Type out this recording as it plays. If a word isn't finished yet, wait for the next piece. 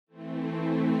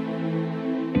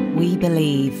We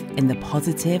believe in the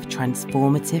positive,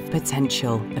 transformative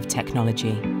potential of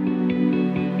technology.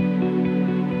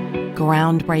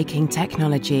 Groundbreaking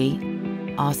technology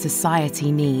our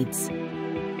society needs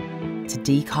to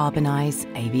decarbonize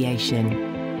aviation.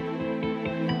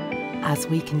 As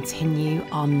we continue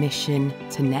our mission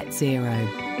to net zero,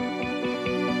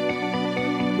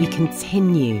 we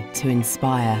continue to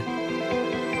inspire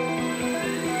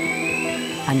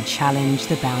and challenge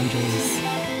the boundaries.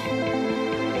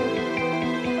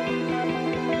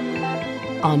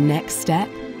 Our next step,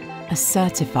 a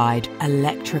certified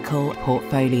electrical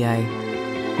portfolio.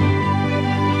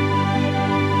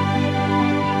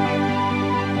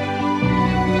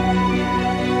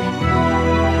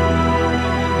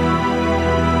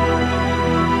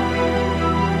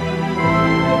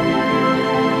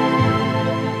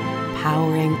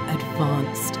 Powering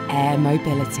advanced air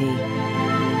mobility.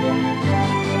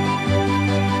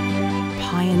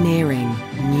 Pioneering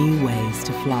new ways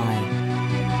to fly.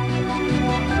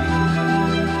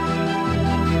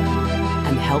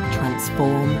 And help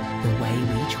transform the way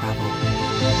we travel.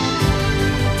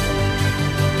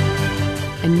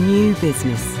 A new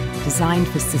business designed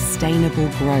for sustainable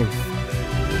growth.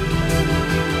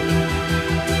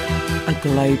 A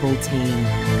global team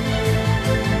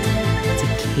to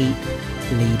keep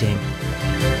leading.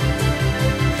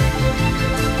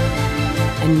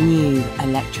 A new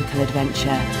electrical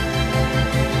adventure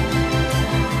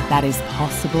that is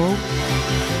possible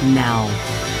now.